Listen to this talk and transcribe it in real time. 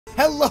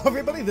Hello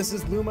everybody, this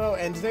is Lumo,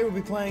 and today we'll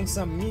be playing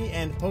some Me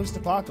and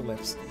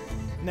Post-Apocalypse.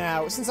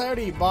 Now, since I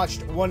already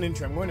botched one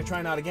intro, I'm going to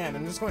try not again.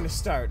 I'm just going to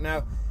start. Now,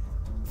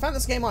 I found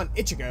this game on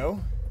Itch-A-Go,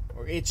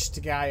 or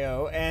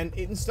Itch-To-Go, and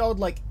it installed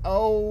like,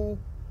 oh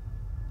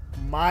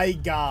my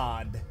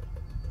god.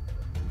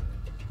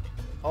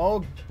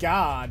 Oh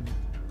god.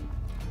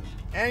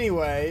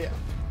 Anyway,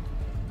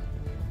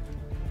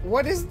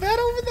 what is that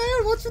over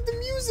there? What's with the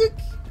music?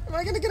 Am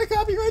I gonna get a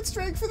copyright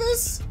strike for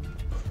this?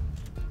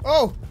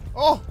 Oh,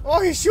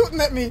 he's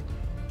shooting at me.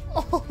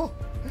 Oh,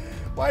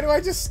 why do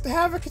I just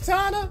have a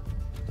katana?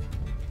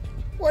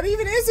 What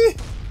even is he?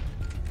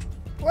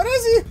 What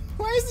is he?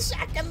 Why is the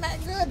shotgun that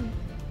good?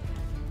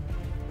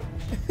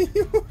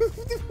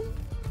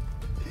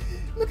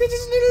 Look at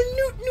his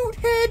little newt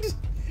head.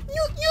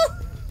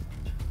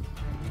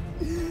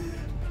 Newt.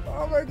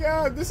 Oh my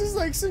god, this is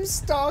like some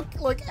stock,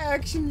 like,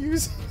 action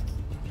music.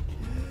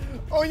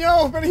 Oh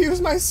no, better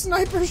use my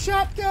sniper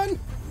shotgun.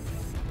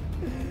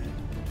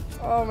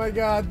 Oh my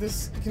god,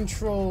 this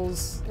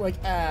controls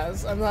like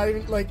ass. I'm not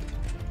even like.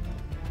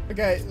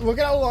 Okay, look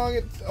at how long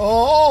it.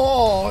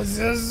 Oh,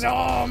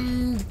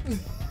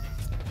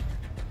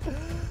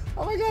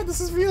 oh my god,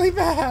 this is really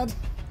bad.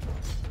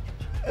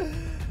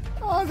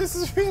 Oh, this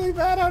is really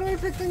bad. How do I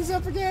pick things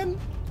up again?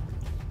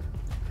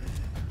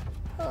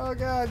 Oh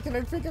god, can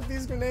I pick up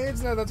these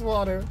grenades? No, that's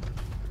water.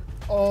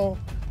 Oh.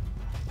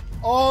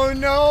 Oh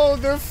no,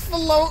 they're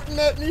floating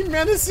at me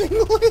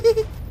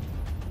menacingly.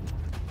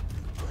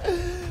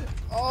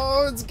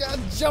 Oh, it's got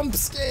jump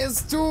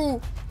scares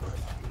too.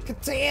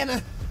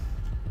 Katana.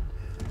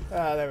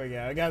 Ah, there we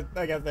go. I got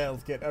the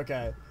health kit.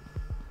 Okay.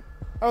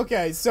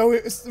 Okay, so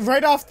it's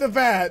right off the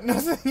bat,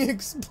 nothing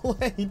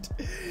explained.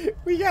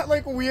 We got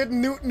like weird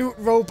newt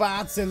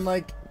robots and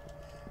like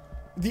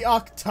the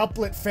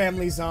octuplet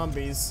family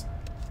zombies.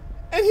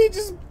 And he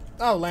just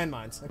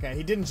landmines. Okay,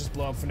 he didn't just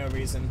blow up for no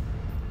reason.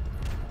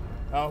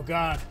 Oh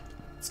god.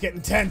 It's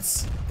getting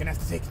tense. Gonna have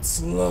to take it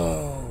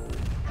slow.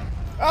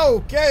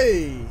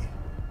 Okay.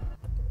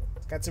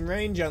 Got some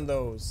range on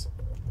those.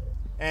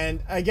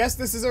 And I guess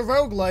this is a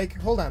roguelike.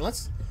 Hold on,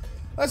 let's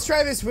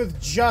try this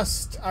with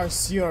just our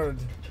sword.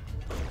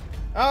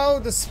 Oh,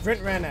 the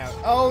sprint ran out.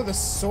 Oh, the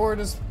sword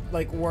is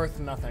like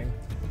worth nothing.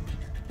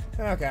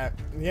 Okay.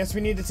 Yes,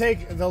 we need to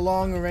take the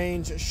long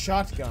range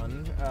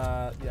shotgun.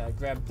 Yeah,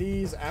 grab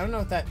these. I don't know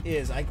what that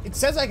is. It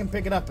says I can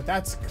pick it up, but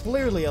that's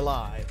clearly a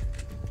lie.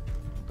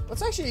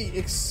 Let's actually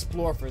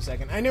explore for a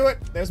second. I knew it.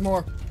 There's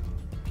more.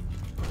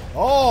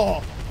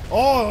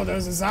 Oh,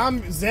 there's a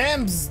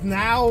Zams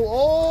now.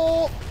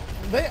 Oh,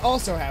 they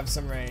also have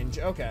some range.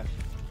 Okay.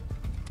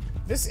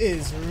 This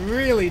is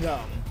really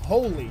dumb.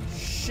 Holy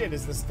shit,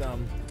 is this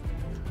dumb.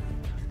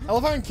 I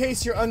love how, in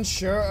case you're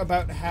unsure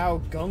about how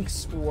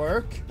gunks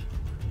work.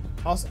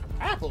 Also,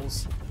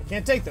 apples. I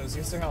can't take those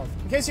against their health.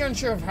 In case you're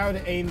unsure of how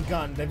to aim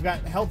gun, they've got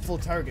helpful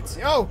targets.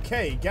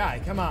 Okay,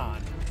 guy, come on.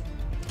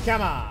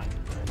 Come on.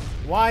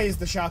 Why is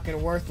the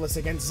shotgun worthless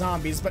against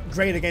zombies, but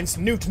great against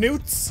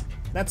newts?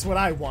 That's what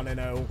I want to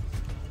know.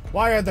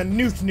 Why are the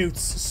newts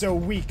so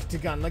weak to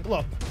gun? Like,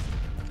 look.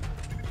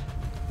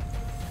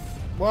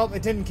 Well,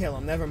 it didn't kill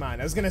him. Never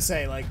mind. I was gonna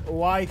say, like,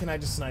 why can I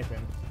just snipe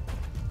him?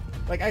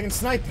 Like, I can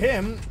snipe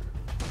him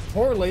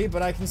poorly,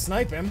 but I can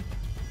snipe him.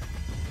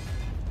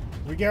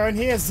 We go in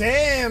here,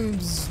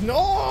 Zams!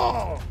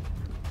 No!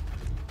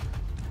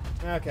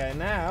 Okay,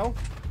 now,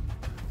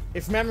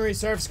 if memory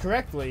serves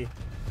correctly,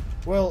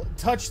 we'll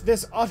touch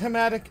this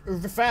automatic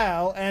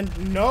rifle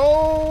and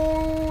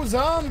no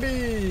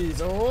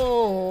zombies!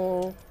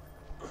 Oh!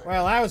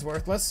 Well, that was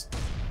worthless.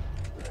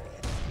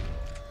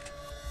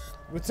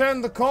 We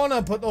turned the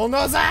corner, but oh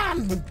no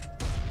zombies!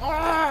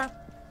 Ah!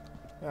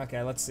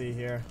 Okay, let's see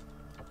here.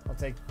 I'll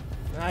take.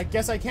 I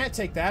guess I can't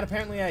take that.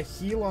 Apparently, I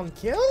heal on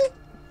kill?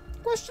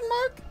 Question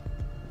mark?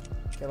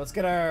 Okay, let's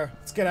get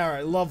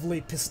our lovely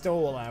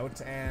pistol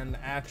out and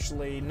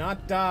actually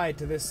not die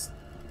to this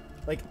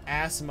like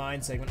ass mine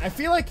segment. I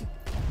feel like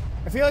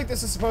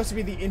this is supposed to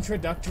be the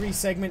introductory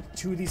segment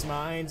to these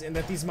mines, and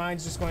that these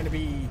mines are just going to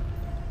be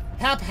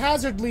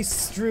haphazardly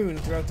strewn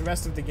throughout the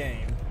rest of the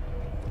game.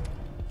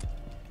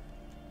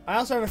 I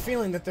also have a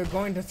feeling that they're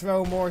going to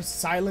throw more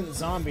silent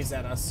zombies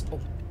at us. Oh,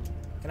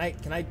 can I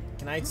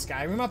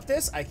Skyrim up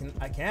this? I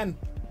can.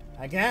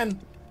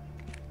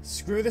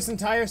 Screw this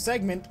entire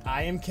segment.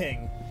 I am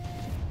king.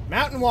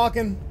 Mountain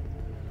walking.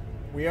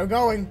 We are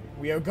going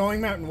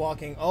mountain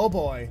walking. Oh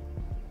boy.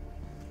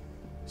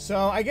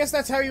 So I guess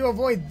that's how you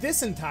avoid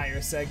this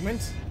entire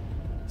segment.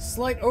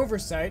 Slight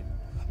oversight.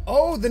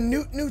 Oh, the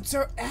newts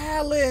are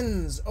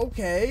Allens.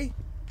 Okay.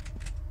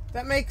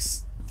 That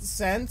makes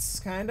sense,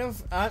 kind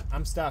of.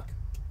 I'm stuck.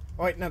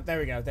 Oh, wait, no, there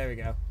we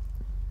go.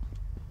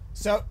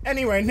 So,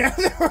 anyway, now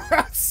that we're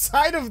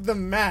outside of the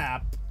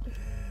map.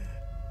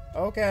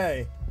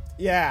 Okay.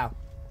 Yeah.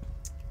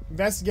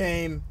 Best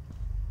game.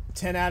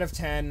 10 out of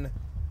 10.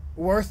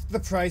 Worth the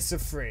price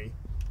of free.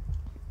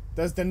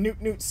 Does the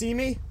newt see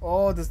me?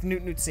 Oh, does the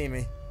newt see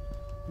me?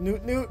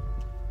 Newt. Newt.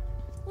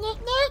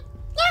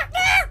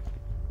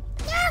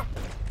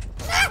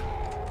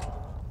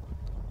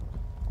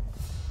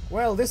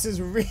 Well, this is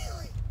really...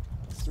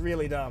 it's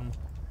really dumb.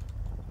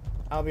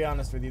 I'll be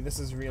honest with you, this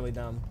is really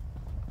dumb.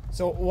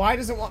 So, why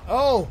does it want...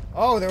 Oh!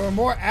 Oh, there were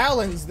more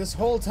Allens this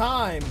whole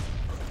time!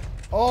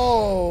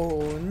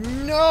 Oh,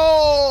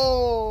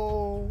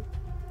 no!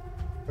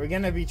 Are we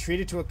gonna be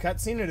treated to a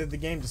cutscene, or did the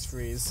game just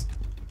freeze?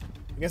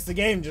 I guess the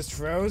game just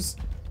froze.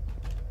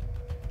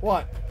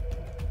 What?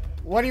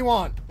 What do you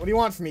want? What do you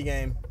want from me,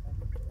 game?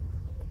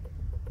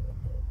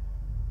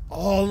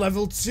 Oh,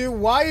 level 2.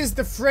 Why is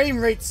the frame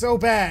rate so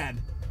bad?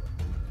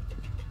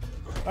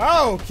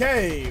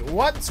 Okay,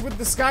 what's with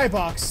the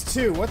skybox,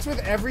 too? What's with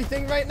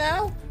everything right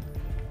now?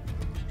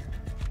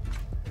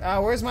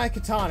 Where's my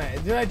katana?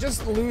 Did I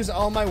just lose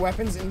all my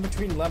weapons in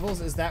between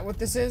levels? Is that what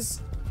this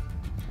is?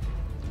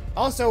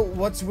 Also,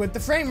 what's with the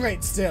frame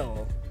rate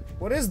still?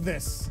 What is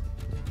this?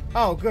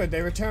 Oh, good.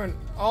 They return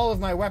all of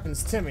my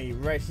weapons to me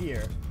right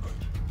here.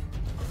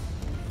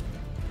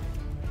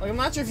 Like, I'm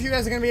not sure if you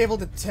guys are gonna be able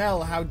to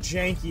tell how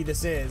janky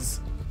this is,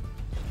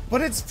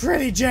 but it's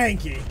pretty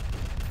janky.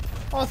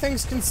 All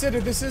things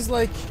considered, this is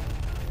like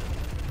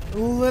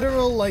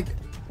literal, like,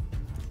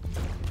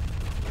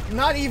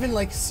 not even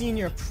like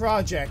senior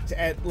project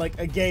at like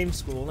a game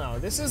school. No,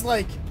 this is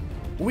like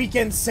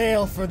weekend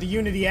sale for the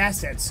Unity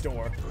Asset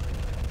Store.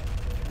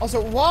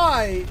 Also,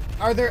 why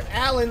are there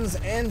Allens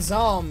and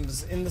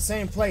Zombs in the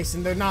same place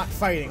and they're not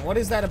fighting? What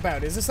is that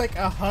about? Is this like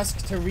a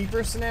Husk to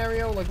Reaper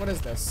scenario? Like, what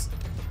is this?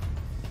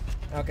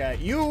 Okay,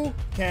 you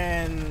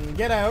can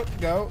get out,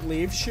 go,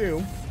 leave,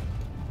 shoo.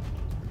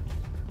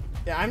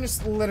 Yeah, I'm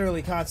just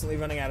literally constantly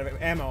running out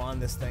of ammo on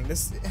this thing.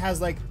 This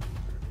has, like,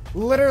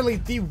 literally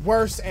the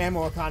worst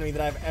ammo economy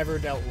that I've ever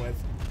dealt with.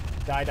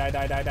 Die, die,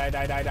 die, die, die,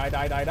 die, die, die,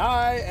 die, die,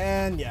 die,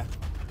 and yeah.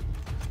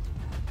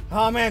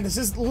 Oh man, this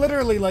is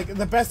literally, like,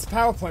 the best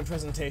PowerPoint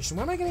presentation.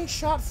 Where am I getting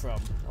shot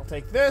from? I'll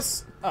take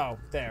this. Oh,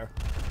 there.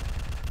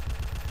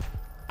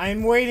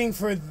 I'm waiting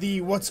for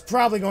what's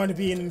probably going to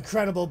be an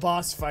incredible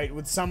boss fight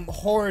with some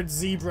horrid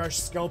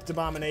ZBrush sculpt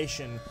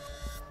abomination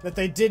that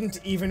they didn't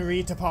even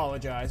read to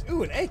apologize.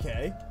 Ooh, an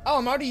AK. Oh,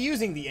 I'm already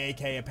using the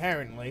AK,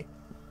 apparently.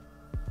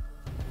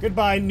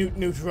 Goodbye, Newt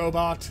Newt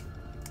robot.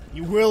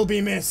 You will be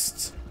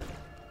missed.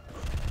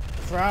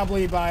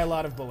 Probably by a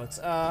lot of bullets.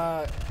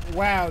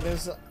 Wow,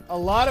 there's a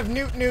lot of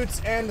Newt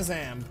Newts and a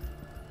Zam.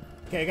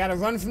 Okay, I gotta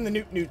run from the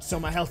Newt Newt so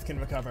my health can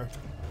recover.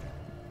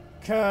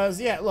 Cause,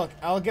 yeah, look,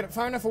 I'll get it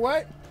far enough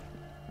away,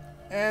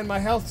 and my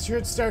health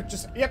should start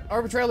just, yep,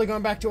 arbitrarily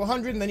going back to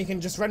 100, and then you can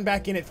just run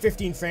back in at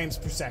 15 frames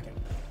per second.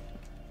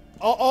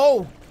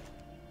 Oh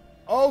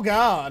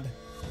god.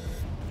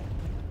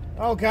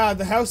 Oh god,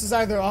 the house is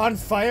either on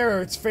fire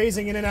or it's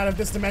phasing in and out of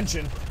this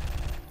dimension.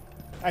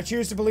 I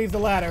choose to believe the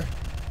latter.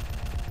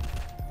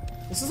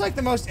 This is like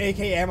the most AK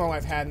ammo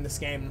I've had in this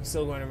game. I'm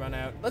still going to run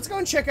out. Let's go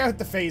and check out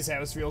the phase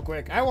house real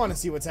quick. I want to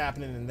see what's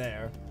happening in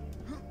there.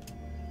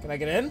 Can I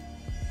get in?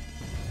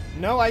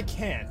 No, I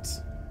can't.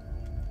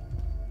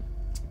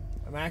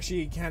 I'm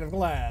actually kind of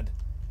glad.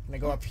 Can I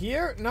go up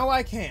here? No,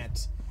 I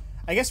can't.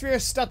 I guess we are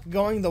stuck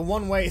going the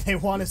one way they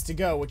want us to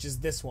go, which is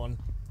this one.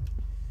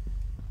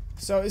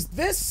 So is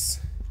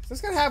this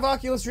gonna have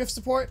Oculus Rift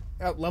support?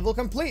 Oh, level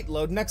complete.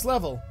 Load next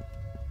level.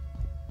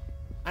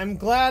 I'm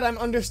glad I'm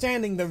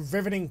understanding the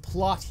riveting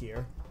plot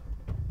here.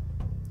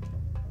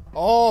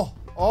 Oh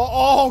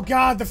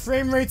god, the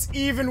frame rate's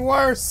even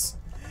worse.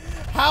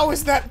 How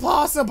is that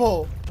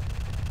possible?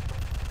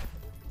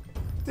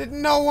 Did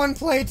no one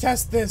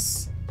playtest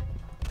this?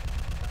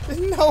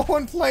 Did no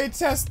one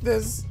playtest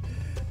this?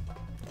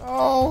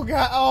 Oh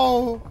god,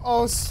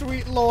 oh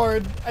sweet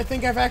lord. I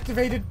think I've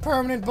activated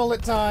permanent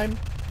bullet time.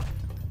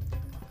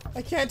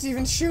 I can't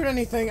even shoot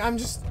anything. I'm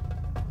just...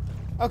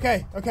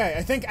 Okay,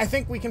 I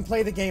think we can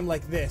play the game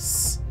like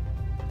this.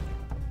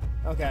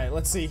 Okay,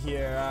 let's see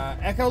here.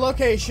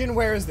 Echolocation,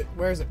 where is it?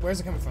 Where's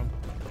it coming from?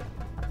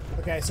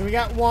 Okay, so we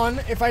got one.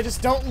 If I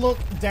just don't look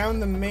down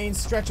the main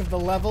stretch of the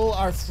level,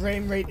 our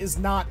frame rate is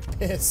not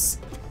piss.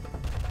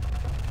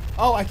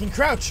 Oh, I can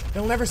crouch.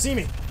 They'll never see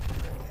me.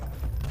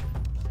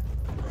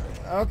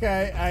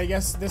 Okay, I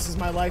guess this is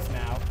my life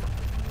now.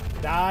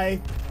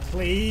 Die,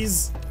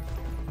 please.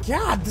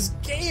 God, this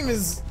game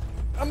is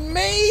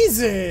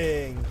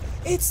amazing.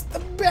 It's the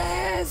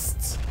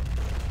best.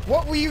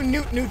 What were you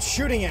Newt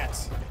shooting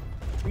at?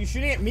 Were you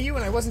shooting at me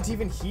when I wasn't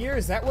even here?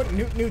 Is that what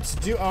Newts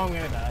do? Oh, I'm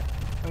gonna die.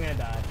 I'm gonna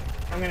die.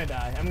 I'm gonna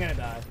die. I'm gonna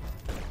die.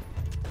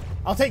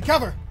 I'll take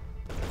cover.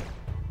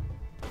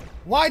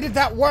 Why did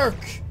that work?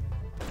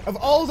 Of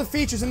all the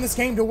features in this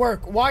game to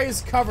work, why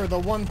is cover the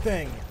one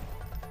thing?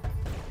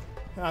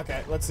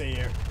 Okay, let's see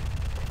here.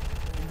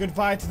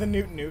 Goodbye to the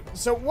Newt.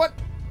 So what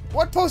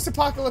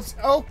post-apocalypse...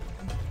 Oh.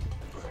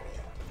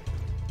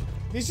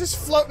 These just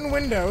floating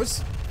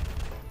windows.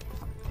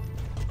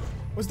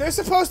 Was there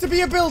supposed to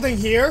be a building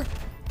here?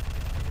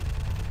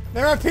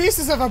 There are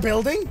pieces of a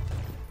building?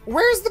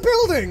 Where's the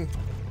building?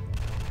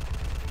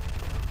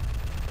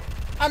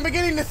 I'm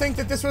beginning to think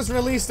that this was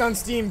released on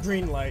Steam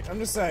Greenlight. I'm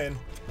just saying.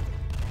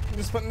 I'm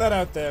just putting that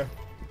out there.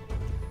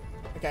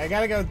 Okay, I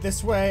gotta go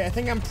this way. I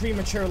think I'm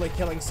prematurely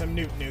killing some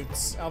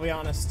Newts. I'll be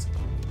honest.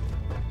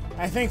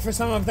 I think for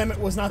some of them it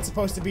was not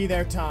supposed to be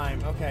their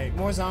time. Okay,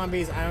 more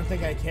zombies. I don't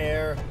think I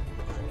care.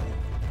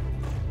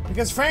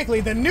 Because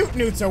frankly, the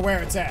newts are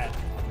where it's at.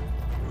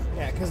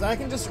 Yeah, because I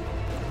can just...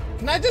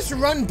 Can I just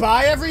run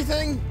by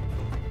everything?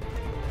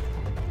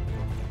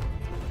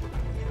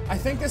 I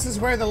think this is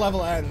where the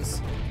level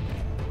ends.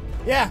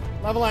 Yeah,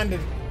 level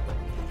ended.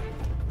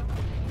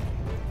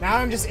 Now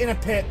I'm just in a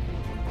pit.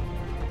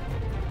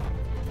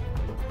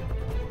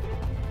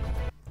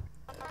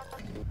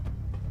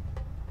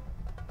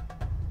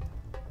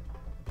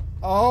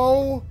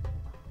 Oh,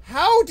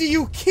 how do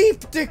you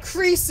keep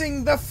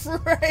decreasing the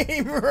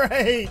frame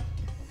rate?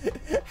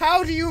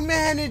 How do you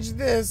manage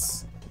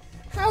this?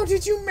 How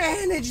did you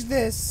manage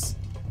this?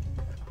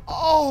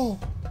 Oh,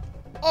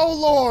 oh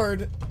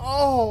Lord.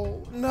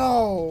 Oh,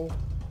 no.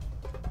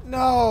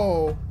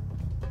 No.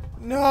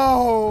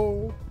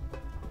 No.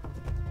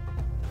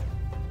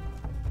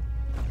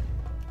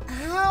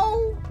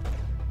 How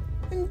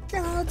in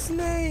God's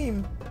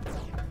name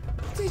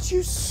did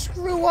you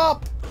screw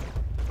up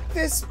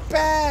this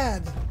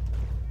bad?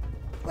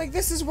 Like,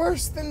 this is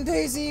worse than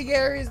Daisy,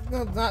 Gary's...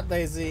 No, not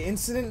Daisy.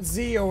 Incident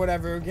Z or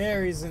whatever.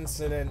 Gary's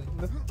incident.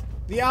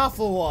 The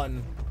awful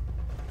one.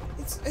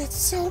 It's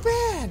so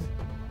bad.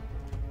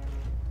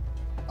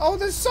 Oh,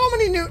 there's so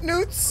many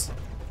newts.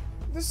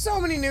 There's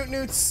so many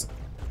newts.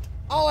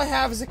 All I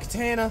have is a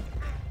katana.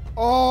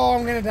 Oh,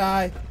 I'm gonna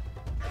die.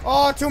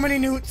 Oh, too many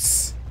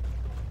newts.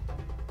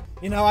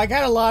 You know, I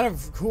got a lot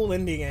of cool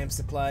indie games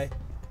to play.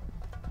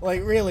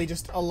 Like, really,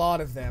 just a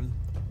lot of them.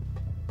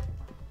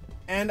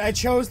 And I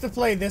chose to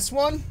play this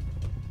one.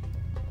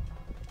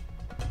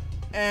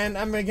 And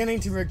I'm beginning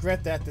to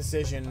regret that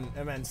decision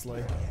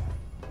immensely.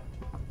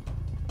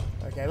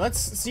 Okay, let's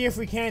see if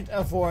we can't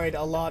avoid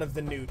a lot of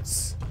the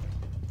newts.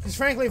 Because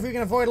frankly, if we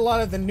can avoid a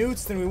lot of the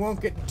newts, then we won't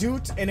get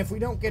doot. And if we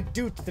don't get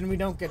doot, then we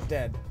don't get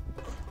dead.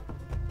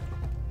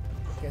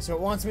 Okay, so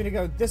it wants me to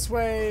go this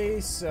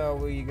way. So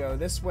we go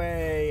this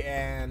way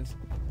and...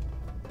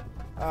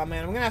 Oh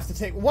man, I'm gonna have to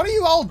take... What are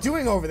you all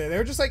doing over there?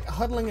 They're just like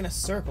huddling in a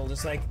circle.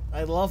 Just like,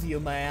 I love you,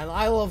 man.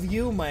 I love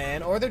you,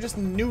 man. Or they're just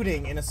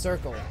nuding in a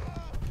circle.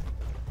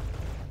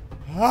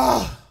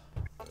 Ah!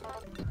 I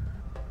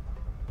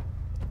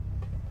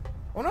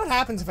wonder what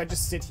happens if I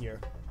just sit here.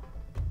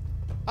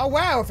 Oh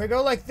wow, if I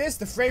go like this,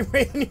 the frame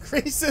rate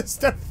increases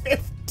to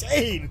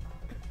 15!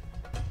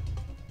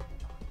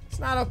 It's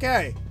not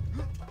okay.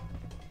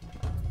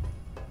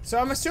 So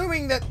I'm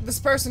assuming that this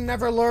person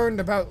never learned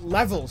about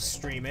level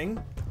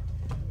streaming,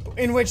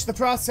 in which the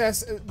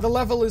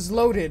level is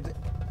loaded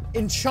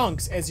in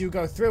chunks as you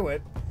go through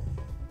it.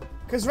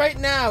 Because right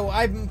now,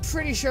 I'm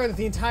pretty sure that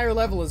the entire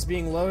level is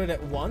being loaded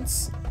at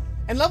once,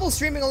 and level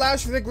streaming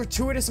allows for the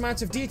gratuitous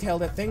amounts of detail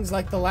that things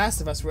like The Last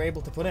of Us were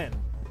able to put in.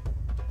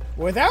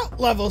 Without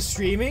level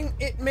streaming,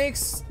 it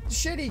makes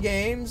shitty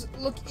games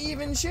look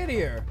even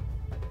shittier.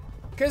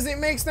 Because it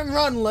makes them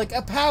run like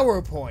a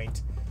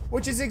PowerPoint,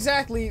 which is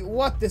exactly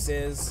what this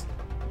is.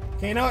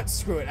 Okay, you know what?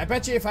 Screw it. I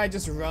bet you if I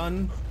just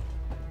run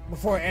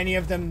before any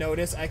of them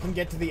notice, I can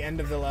get to the end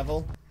of the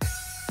level.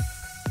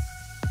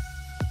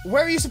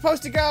 Where are you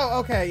supposed to go?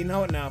 Okay, you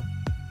know what? No.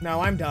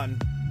 No, I'm done.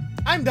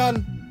 I'm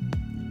done.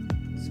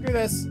 Screw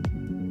this.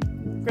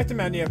 Quit the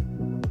menu.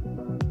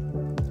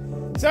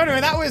 So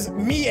anyway, that was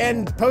me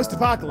and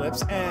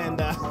Post-Apocalypse, and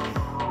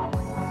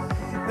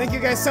thank you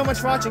guys so much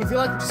for watching. If you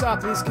liked what you saw,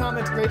 please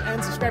comment, rate,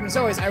 and subscribe. And as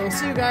always, I will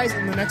see you guys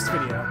in the next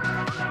video.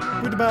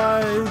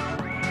 Goodbye.